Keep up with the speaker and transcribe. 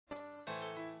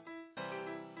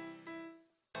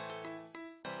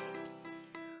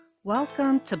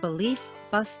Welcome to Belief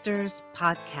Busters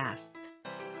Podcast,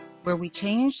 where we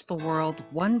change the world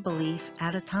one belief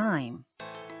at a time.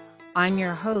 I'm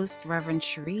your host, Reverend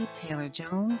Cherie Taylor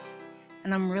Jones,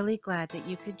 and I'm really glad that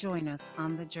you could join us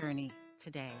on the journey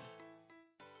today.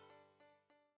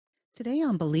 Today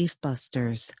on Belief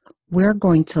Busters, we're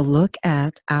going to look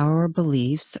at our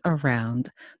beliefs around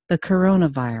the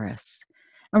coronavirus.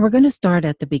 And we're going to start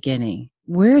at the beginning.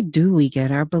 Where do we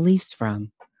get our beliefs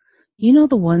from? You know,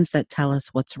 the ones that tell us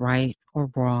what's right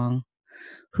or wrong,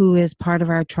 who is part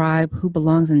of our tribe, who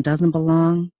belongs and doesn't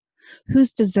belong,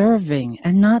 who's deserving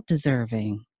and not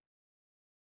deserving.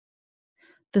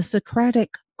 The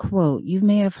Socratic quote, you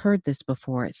may have heard this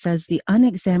before, it says, "The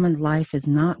unexamined life is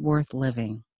not worth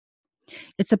living."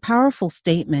 It's a powerful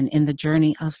statement in the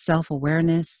journey of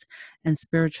self-awareness and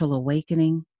spiritual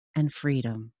awakening and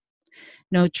freedom.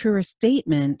 No truer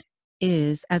statement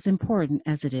is as important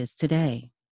as it is today.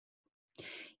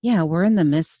 Yeah, we're in the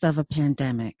midst of a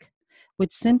pandemic,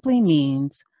 which simply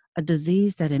means a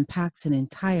disease that impacts an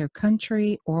entire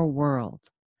country or world.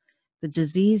 The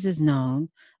disease is known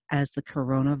as the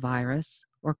coronavirus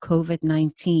or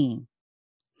COVID-19.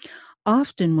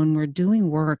 Often when we're doing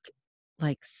work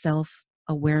like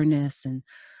self-awareness and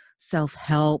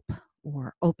self-help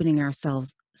or opening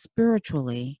ourselves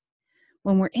spiritually,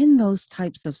 when we're in those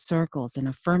types of circles and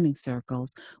affirming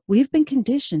circles, we've been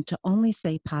conditioned to only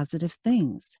say positive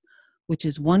things, which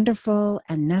is wonderful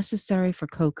and necessary for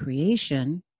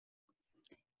co-creation.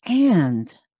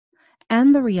 And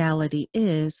the reality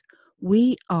is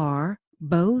we are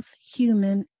both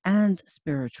human and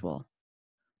spiritual.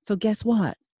 So guess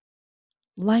what?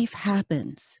 Life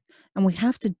happens, and we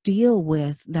have to deal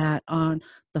with that on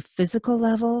the physical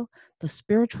level, the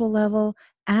spiritual level,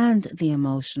 and the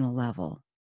emotional level.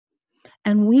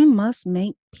 And we must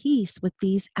make peace with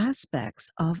these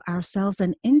aspects of ourselves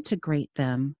and integrate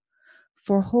them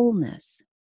for wholeness.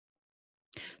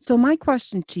 So my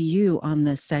question to you on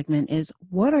this segment is,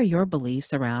 what are your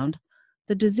beliefs around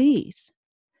the disease?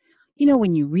 You know,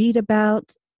 when you read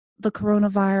about the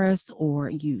coronavirus or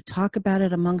you talk about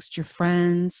it amongst your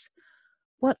friends,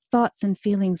 what thoughts and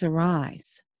feelings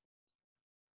arise?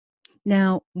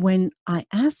 Now, when I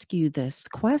ask you this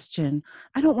question,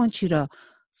 I don't want you to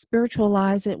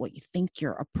spiritualize it, what you think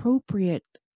your appropriate,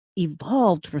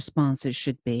 evolved responses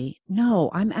should be.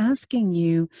 No, I'm asking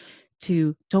you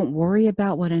to don't worry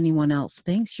about what anyone else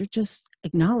thinks. You're just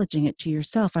acknowledging it to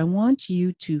yourself. I want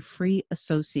you to free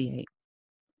associate,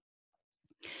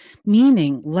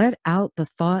 meaning let out the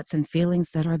thoughts and feelings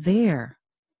that are there.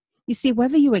 You see,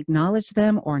 whether you acknowledge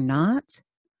them or not,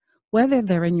 whether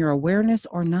they're in your awareness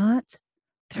or not,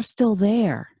 they're still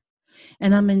there.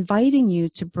 And I'm inviting you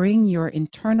to bring your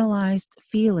internalized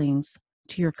feelings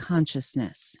to your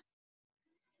consciousness.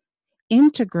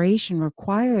 Integration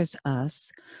requires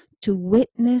us to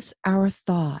witness our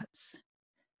thoughts.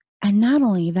 And not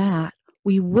only that,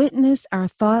 we witness our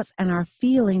thoughts and our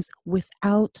feelings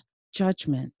without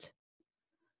judgment.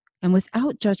 And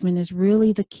without judgment is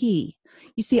really the key.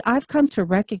 You see, I've come to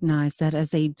recognize that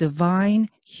as a divine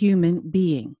human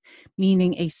being,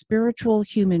 meaning a spiritual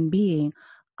human being,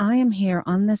 I am here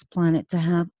on this planet to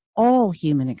have all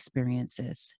human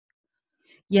experiences.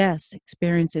 Yes,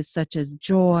 experiences such as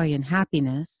joy and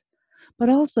happiness, but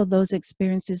also those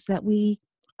experiences that we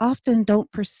often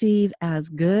don't perceive as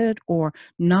good or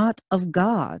not of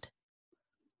God.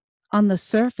 On the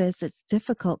surface, it's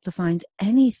difficult to find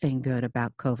anything good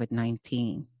about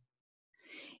COVID-19.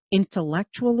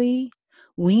 Intellectually,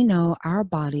 we know our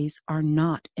bodies are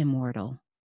not immortal,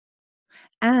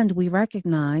 and we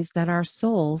recognize that our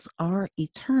souls are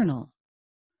eternal.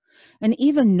 And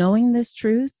even knowing this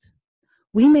truth,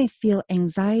 we may feel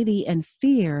anxiety and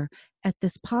fear at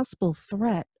this possible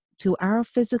threat to our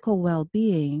physical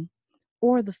well-being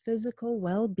or the physical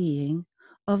well-being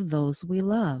of those we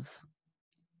love.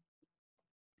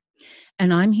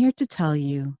 And I'm here to tell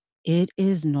you, it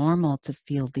is normal to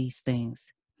feel these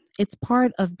things. It's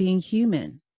part of being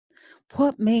human.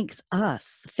 What makes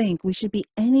us think we should be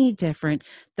any different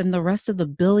than the rest of the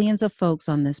billions of folks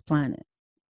on this planet?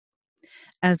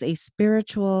 As a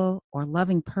spiritual or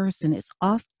loving person, it's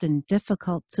often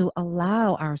difficult to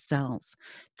allow ourselves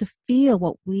to feel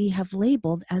what we have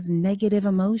labeled as negative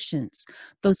emotions,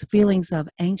 those feelings of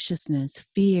anxiousness,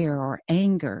 fear, or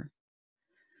anger.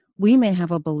 We may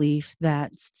have a belief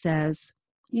that says,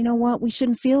 you know what, we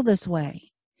shouldn't feel this way.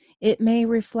 It may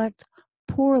reflect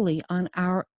poorly on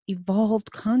our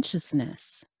evolved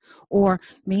consciousness or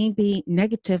maybe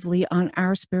negatively on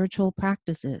our spiritual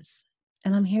practices.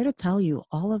 And I'm here to tell you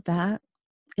all of that,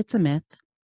 it's a myth.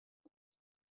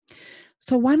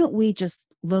 So why don't we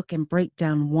just look and break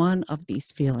down one of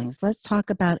these feelings. Let's talk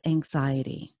about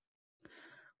anxiety.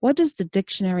 What does the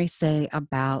dictionary say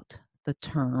about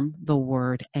the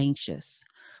word anxious?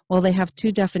 Well, they have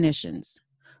two definitions.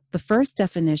 The first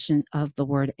definition of the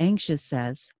word anxious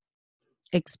says,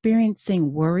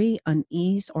 experiencing worry,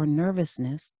 unease, or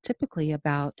nervousness, typically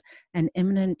about an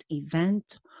imminent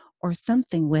event or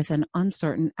something with an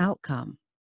uncertain outcome.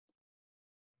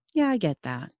 Yeah, I get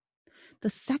that. The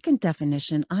second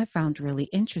definition I found really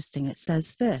interesting. It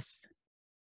says this: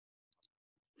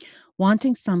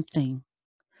 wanting something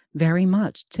very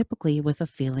much, typically with a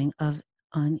feeling of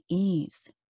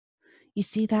unease. You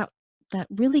see, that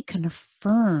really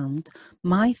confirmed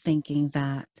my thinking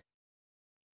that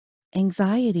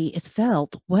anxiety is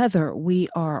felt whether we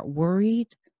are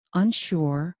worried,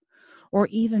 unsure, or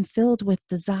even filled with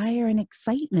desire and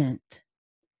excitement.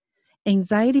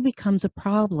 Anxiety becomes a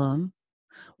problem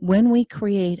when we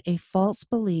create a false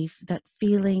belief that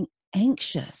feeling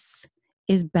anxious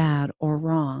is bad or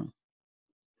wrong.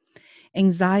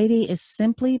 Anxiety is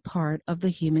simply part of the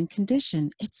human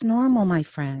condition. It's normal, my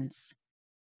friends.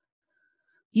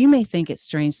 You may think it's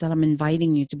strange that I'm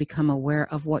inviting you to become aware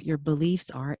of what your beliefs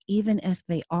are, even if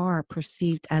they are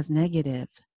perceived as negative.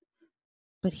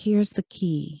 But here's the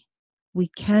key: we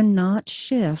cannot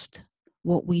shift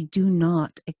what we do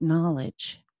not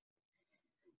acknowledge.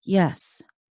 Yes,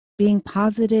 being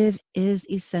positive is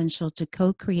essential to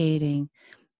co-creating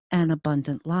an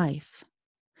abundant life.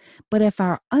 But if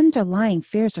our underlying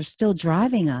fears are still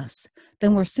driving us,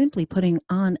 then we're simply putting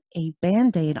on a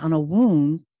Band-Aid on a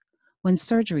wound when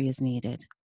surgery is needed.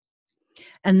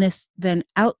 And this then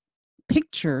out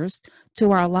pictures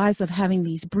to our lives of having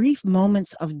these brief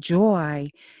moments of joy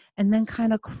and then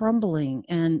kind of crumbling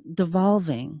and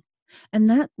devolving. And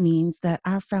that means that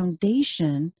our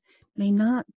foundation may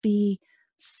not be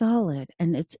solid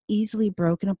and it's easily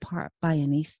broken apart by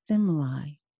any stimuli.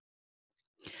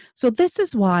 So, this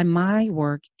is why my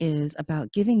work is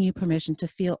about giving you permission to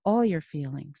feel all your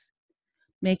feelings,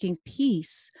 making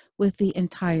peace with the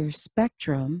entire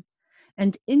spectrum,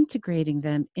 and integrating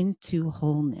them into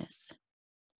wholeness.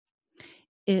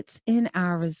 It's in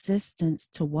our resistance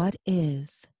to what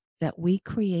is that we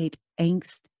create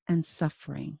angst and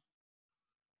suffering.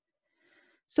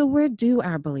 So, where do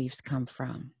our beliefs come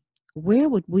from? Where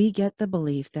would we get the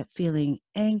belief that feeling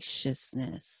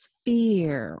anxiousness,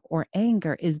 fear, or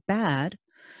anger is bad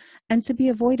and to be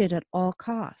avoided at all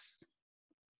costs?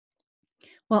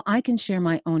 Well, I can share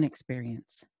my own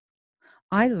experience.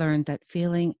 I learned that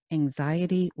feeling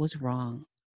anxiety was wrong.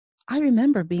 I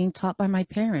remember being taught by my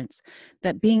parents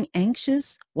that being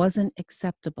anxious wasn't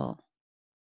acceptable.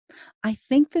 I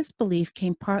think this belief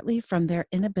came partly from their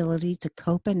inability to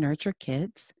cope and nurture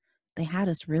kids. They had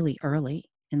us really early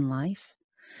in life.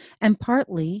 And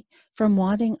partly from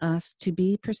wanting us to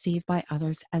be perceived by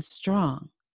others as strong,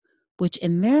 which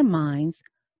in their minds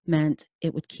meant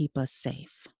it would keep us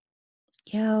safe.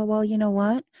 Yeah, well, you know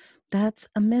what? That's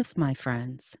a myth, my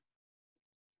friends.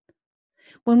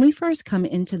 When we first come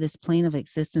into this plane of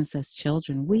existence as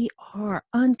children, we are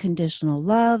unconditional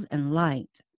love and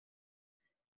light.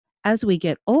 As we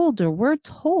get older, we're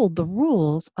told the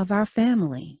rules of our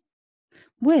family,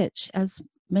 which, as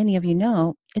many of you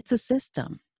know, it's a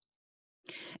system.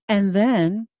 And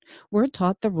then we're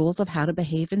taught the rules of how to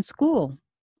behave in school.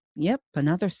 Yep,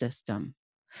 another system.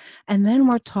 And then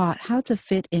we're taught how to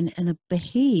fit in and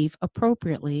behave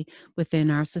appropriately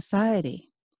within our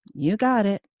society. You got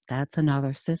it. That's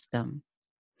another system.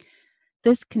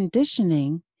 This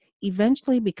conditioning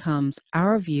eventually becomes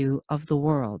our view of the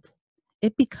world.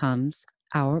 It becomes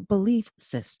our belief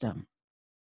system.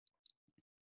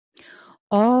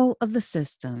 All of the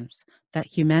systems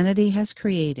that humanity has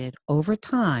created over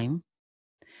time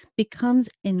becomes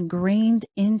ingrained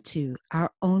into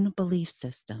our own belief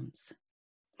systems.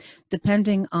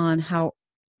 Depending on how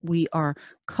we are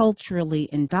culturally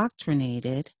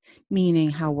indoctrinated, meaning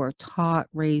how we're taught,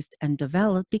 raised, and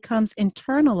developed, becomes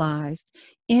internalized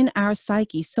in our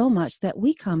psyche so much that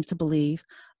we come to believe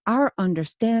our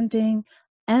understanding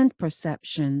and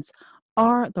perceptions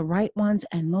are the right ones,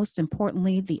 and most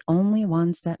importantly, the only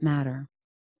ones that matter.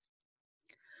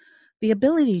 The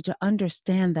ability to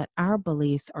understand that our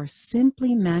beliefs are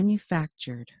simply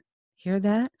manufactured, hear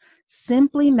that?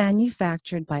 Simply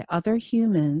manufactured by other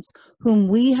humans whom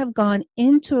we have gone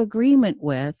into agreement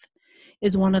with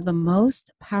is one of the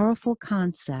most powerful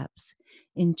concepts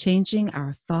in changing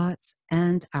our thoughts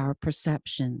and our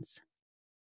perceptions.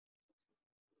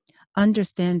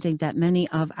 Understanding that many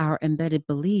of our embedded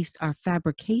beliefs are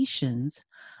fabrications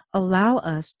allow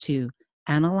us to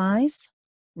analyze,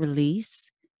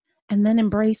 release, and then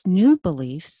embrace new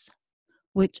beliefs,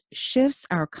 which shifts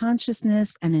our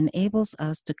consciousness and enables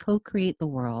us to co-create the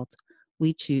world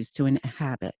we choose to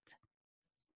inhabit.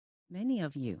 Many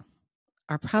of you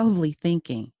are probably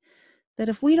thinking that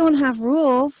if we don't have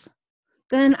rules,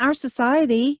 then our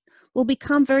society will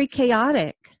become very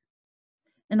chaotic.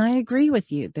 And I agree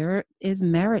with you. There is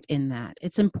merit in that.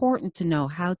 It's important to know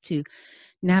how to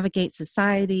navigate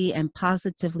society and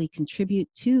positively contribute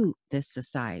to this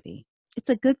society. It's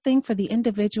a good thing for the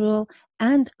individual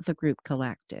and the group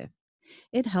collective.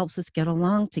 It helps us get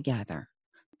along together.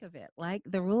 Think of it like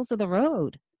the rules of the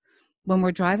road. When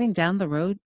we're driving down the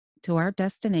road to our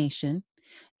destination,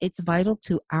 it's vital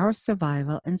to our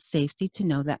survival and safety to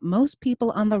know that most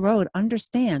people on the road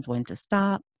understand when to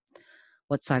stop,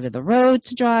 what side of the road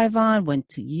to drive on, when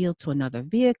to yield to another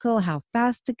vehicle, how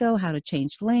fast to go, how to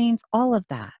change lanes, all of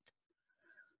that.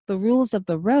 The rules of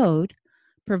the road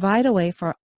provide a way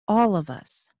for all of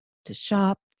us to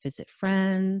shop, visit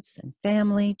friends and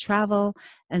family, travel,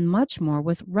 and much more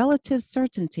with relative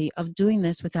certainty of doing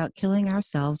this without killing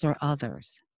ourselves or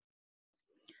others.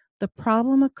 The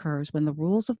problem occurs when the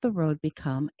rules of the road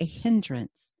become a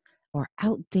hindrance or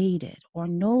outdated or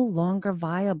no longer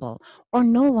viable or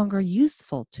no longer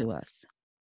useful to us.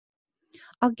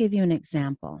 I'll give you an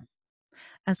example.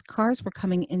 As cars were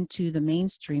coming into the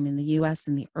mainstream in the US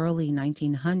in the early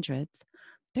 1900s,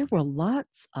 there were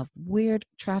lots of weird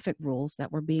traffic rules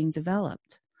that were being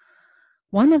developed.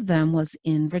 One of them was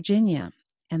in Virginia,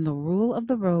 and the rule of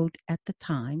the road at the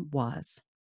time was,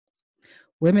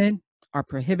 women are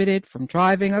prohibited from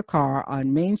driving a car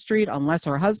on Main Street unless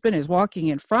her husband is walking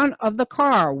in front of the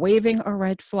car waving a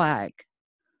red flag.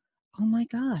 Oh my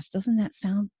gosh, doesn't that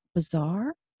sound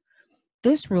bizarre?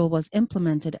 This rule was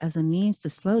implemented as a means to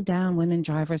slow down women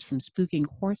drivers from spooking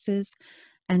horses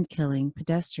and killing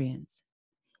pedestrians.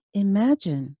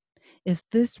 Imagine if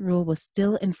this rule was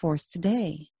still enforced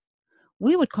today.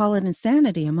 We would call it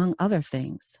insanity, among other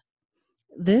things.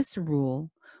 This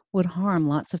rule would harm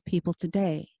lots of people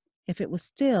today if it was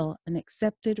still an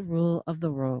accepted rule of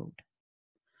the road.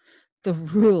 The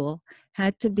rule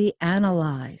had to be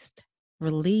analyzed,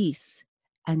 released,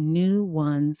 and new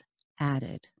ones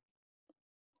added.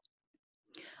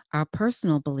 Our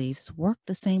personal beliefs work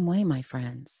the same way, my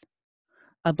friends.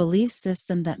 A belief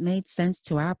system that made sense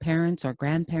to our parents or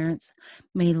grandparents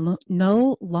may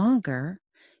no longer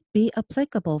be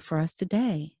applicable for us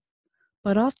today.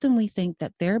 But often we think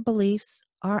that their beliefs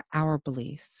are our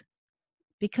beliefs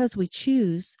because we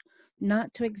choose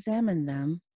not to examine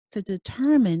them to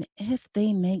determine if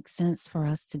they make sense for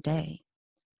us today.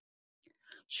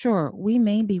 Sure, we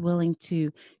may be willing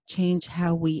to change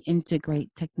how we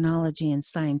integrate technology and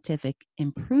scientific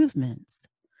improvements,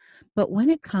 but when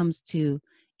it comes to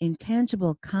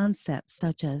intangible concepts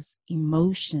such as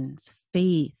emotions,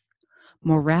 faith,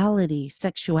 morality,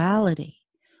 sexuality,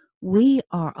 we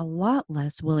are a lot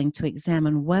less willing to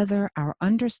examine whether our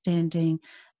understanding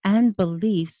and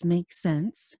beliefs make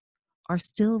sense, are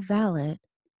still valid,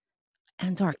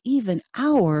 and are even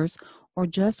ours or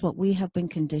just what we have been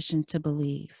conditioned to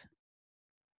believe.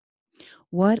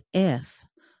 What if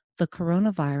the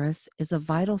coronavirus is a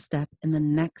vital step in the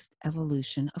next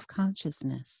evolution of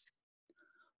consciousness?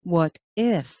 What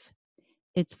if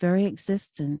its very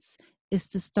existence is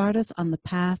to start us on the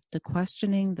path to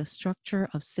questioning the structure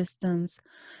of systems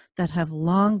that have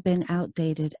long been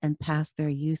outdated and past their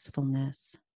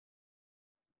usefulness?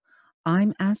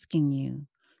 I'm asking you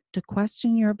to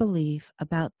question your belief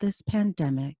about this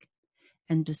pandemic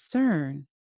and discern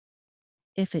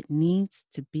if it needs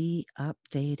to be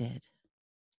updated.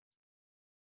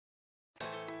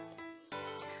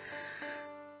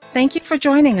 Thank you for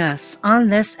joining us on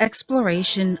this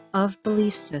exploration of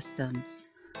belief systems.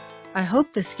 I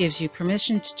hope this gives you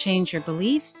permission to change your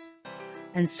beliefs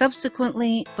and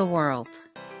subsequently the world.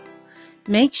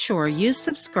 Make sure you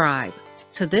subscribe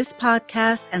to this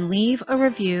podcast and leave a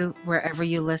review wherever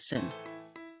you listen.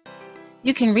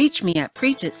 You can reach me at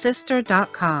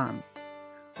preachitsister.com,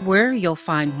 where you'll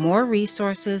find more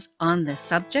resources on this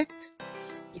subject.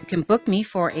 You can book me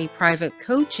for a private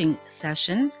coaching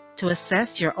session to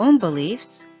assess your own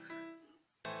beliefs.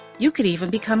 You could even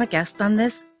become a guest on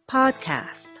this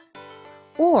podcast.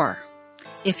 Or,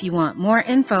 if you want more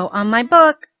info on my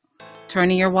book,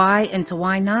 Turning Your Why into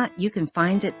Why Not, you can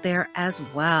find it there as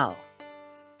well.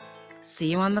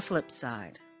 See you on the flip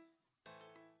side.